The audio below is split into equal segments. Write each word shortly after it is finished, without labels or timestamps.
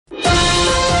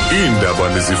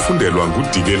Iindaba nizifundelwa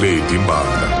nguDikeledi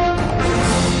Mbanga.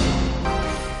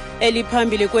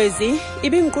 Eliphambili kwezi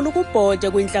ibinqulu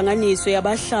kubhoda kwintlanganiso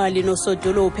yabahlali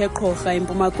nosodolophu eQorha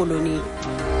Mpuma Koloni.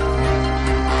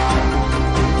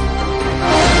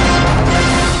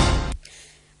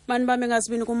 Mani bami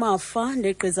ngasibini kumafa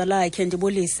negqiza lakhe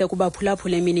ndibulise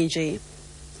kubaphulaphula emini nje.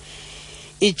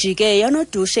 Ijike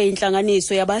yanodushe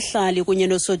intlanganiso yabahlali kunye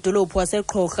nosodolophu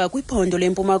waseQorha kwiphondo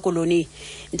leMpuma Koloni.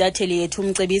 Intatheli yethu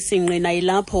umcebisi Ngqina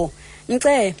ilapho.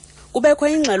 Mce kubekho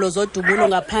ingxelo zodubulo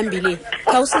ngaphambili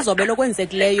khawusizobe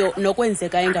lokwenzekileyo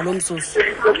nokwenzeka engalomzuzu.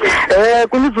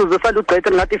 Kwimizuzu efanele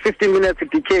ugqitha ngathi 15 minutes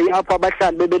DK apho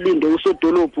abahlali bebelinde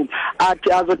usodolophu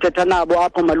athi azothetha nabo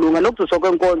apho malunga nokuzuswa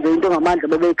kwenkonzo into ngamandla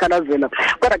bebeyikhalazela.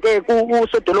 Kodwa ke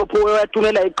usodolophu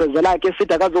wathumela igqiza lakhe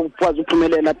esithi akazokwazi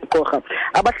ukuphumelela eQorha.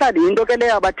 Abahlali into ke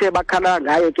leyo abathe bakhala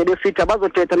ngayo ke besithi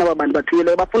abazothetha naba bantu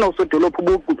bathuyeleyo bafuna usodolophu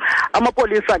buku.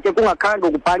 Amapolisa ke kungakhange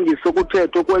ukubhangiswa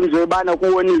ukuthetho kwenziwe bana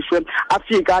kuwonishwe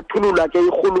afika athulula ke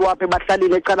irhulu apha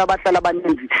ebahlalini ecala abahlali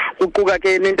abaninzi uquka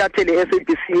ke nentatheli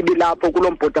SABC bilapho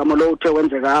kulombhodamo lo uthe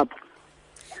wenzeka apho.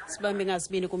 Sibambe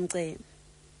ngasibini kumcebo.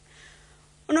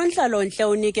 Unonhlalonhle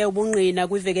unike ubungqina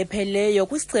kwiveke epheleyo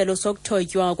kwisicelo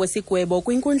sokuthotywa kwesigwebo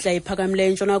kwinkundla ephakamileyo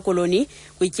eNtshona Koloni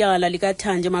kwityala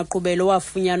likaThanje Maqubelo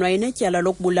wafunyanwa enetyala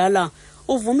lokubulala.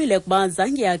 Uvumile kuba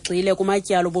zange agxile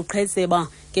kumatyala obuqhetseba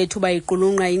ngethuba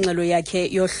iqulunqa ingxelo yakhe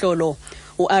yohlolo.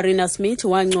 Arina Smith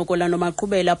wancokola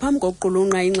noMaqubela phambi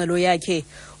kokuqulunqa ingxelo yakhe.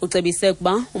 Ucebise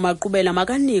kuba uMaqubela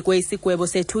makanikwe isigwebo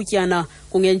sethutyana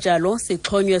kungenjalo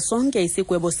sixhonywe sonke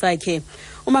isigwebo sakhe.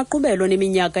 uMaqubela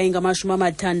oneminyaka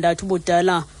engama-60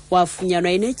 ubudala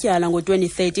wafunyanwa enetyala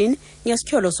ngo-2013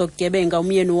 ngesityholo sokugebenga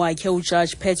umyeni wakhe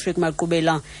uJudge Patrick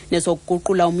Maqubela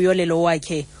nesokuguqula umyolelo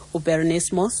wakhe.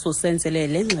 uBernice Moss usenzele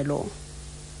le ngxelo.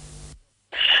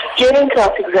 During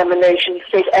cross-examination,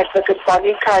 State Advocate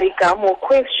Bonnie Karigamo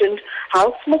questioned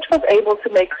how Smith was able to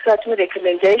make certain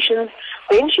recommendations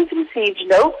when she's received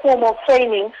no formal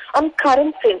training on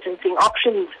current sentencing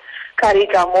options.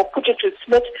 Karigamo put it to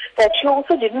Smith that she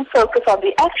also didn't focus on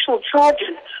the actual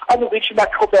charges on which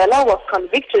Maqubela was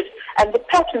convicted and the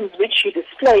patterns which she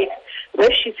displayed.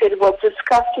 This, she said, was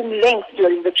discussed in length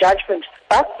during the judgment,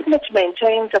 but Smith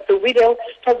maintains that the widow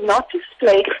has not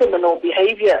displayed criminal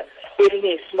behavior.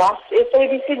 Bernice Moss,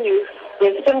 SABC News,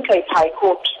 Western Cape High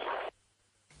Court.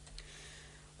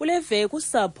 Uleve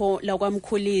kusapho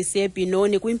lakwamkhulisi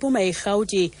eBinoni kwimpuma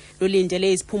eRhawuti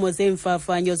lulindele iziphumo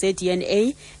zeemvavanyo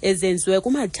ze-DNA ezenziwe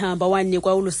kumathamba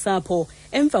wanikwa ulusapho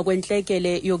emva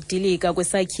kwentlekele yokudilika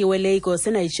kwesakhiwo eLagos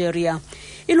eNigeria.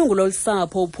 Ilungu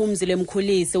lolusapho uPhumzile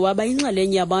Mkhulisi waba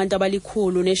inxalenye yabantu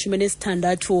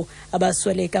abali-116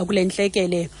 abasweleka kule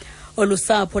ntlekele.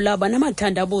 Olusapho laba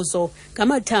namathandabuzo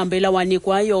ngamathambo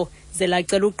elawanikwayo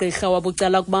zelacela ugqirha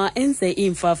wabucala kuba enze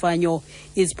iimvavanyo.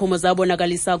 Iziphumo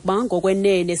zabonakalisa kuba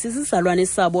ngokwenene sisizalwane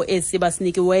sabo esi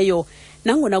basinikiweyo.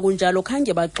 Nangona kunjalo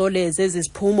khange baxoleze ezi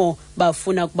ziphumo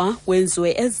bafuna kuba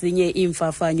wenziwe ezinye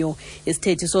iimvavanyo.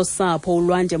 Isithethi sosapho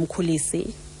uLwande Mkhulisi.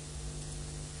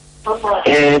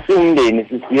 Singumndeni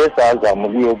sisiye sazama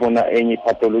ukuyobona enye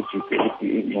pathologist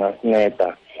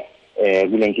ingasinceda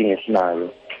kule nkinga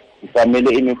esinayo.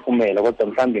 Isamele imiphumela kodwa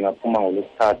mhlambe ngaphuma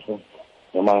ngolesithathu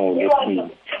noma ngolesibili.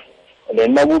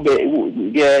 Then makube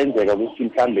kuyenzeka ukuthi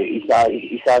mhlambe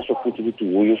isasho futhi ukuthi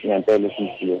uyo ngempela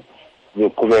sisiyo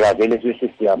uzoqhubeka vele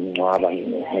sesiyamncwaba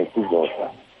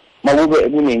ngesizotha. Makube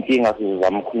kunenkinga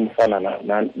sizozama ukukhulumisana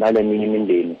naleminye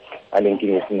imindeni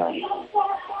alenkinga esinayo.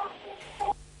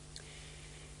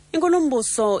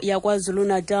 Inkulumbuso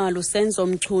yaKwaZulu-Natal uSenzo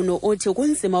Mchunu uthi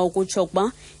kunzima ukutsho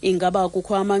kuba ingaba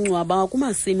kukho amangcwaba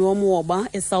kumasimi womoba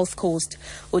eSouth Coast.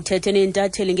 Uthethe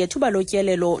nentatheli ngethuba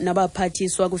lotyelelo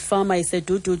nabaphathiswa kwifama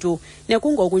esedududu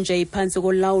nekungoku nje iphantsi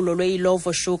kolawulo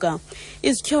lwe-Ilovo Sugar.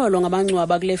 Izityholo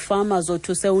ngamangcwaba kule fama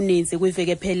zothuse uninzi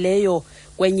kwiveke epheleyo.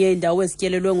 Kwenye indawo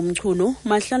ezityelelwe ngumchunu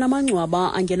mahlala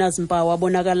amangcwaba angenazimpawu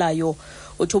abonakalayo.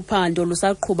 Uthi uphando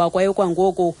lusaqhuba kwaye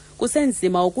kwangoku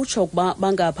kusenzima ukutsho kuba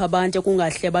bangapha abantu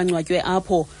kungahle bangcwatywe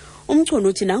apho. Umchunu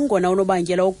uthi nangona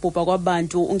unobangela wokubhubha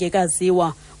kwabantu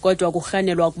ungekaziwa kodwa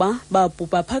kurhanelwa kuba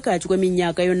babhubha phakathi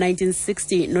kweminyaka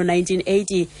yo-1960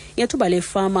 no-1980 ngethuba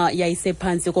lefama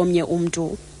yayisephantsi komnye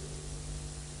umntu.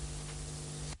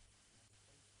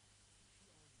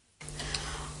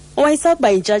 Owayesakuba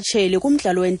yintshatsheli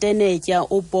kumdlalo wentenetya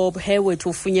uBob Hewitt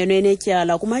ufunyenwe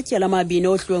enetyala kumatyala amabini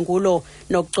odlwengulo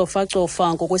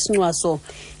nokucofa-cofa ngokwesincwaso.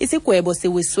 Isigwebo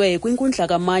siwiswe kwinkundla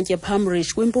kamatye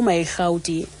Pamrish kwimpuma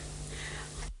eRhawuti.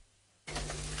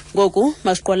 Ngoku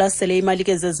masiqwalasele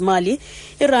imalike zezimali.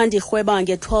 Irandi irhweba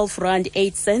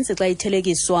nge-R12.08 xa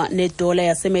ithelekiswa nedola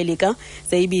yaseMelika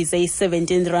seyibize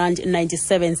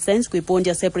i-R17.97 kwiponti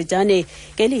yaseBritane,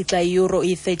 ngelixa i-euro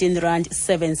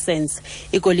i-R13.07.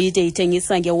 Igolide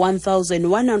ithengisa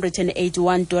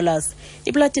nge-$1,181,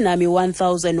 iplatinum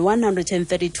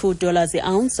i-$1,132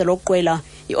 i-ounce lokuqwela,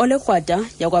 i-olekrwada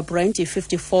yakwaBrent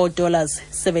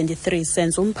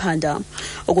i-$54.73 umphanda.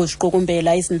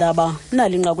 Ukuziqukumbela izindaba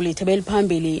nalinqaku lithe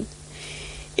phambili.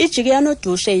 Ijike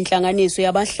yanodushe intlanganiso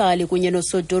yabahlali kunye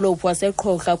nosodolophu wase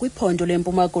Qorha kwiphondo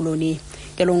lempuma Koloni.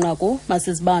 Ngelo nqaku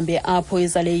masizibambe apho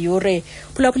izale yure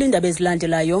phulaphula indaba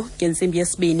ezilandelayo ngentsimbi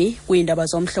yesibini kwiindaba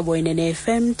zomhlobo wenene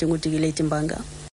FM. Ndingudikile Timbanga.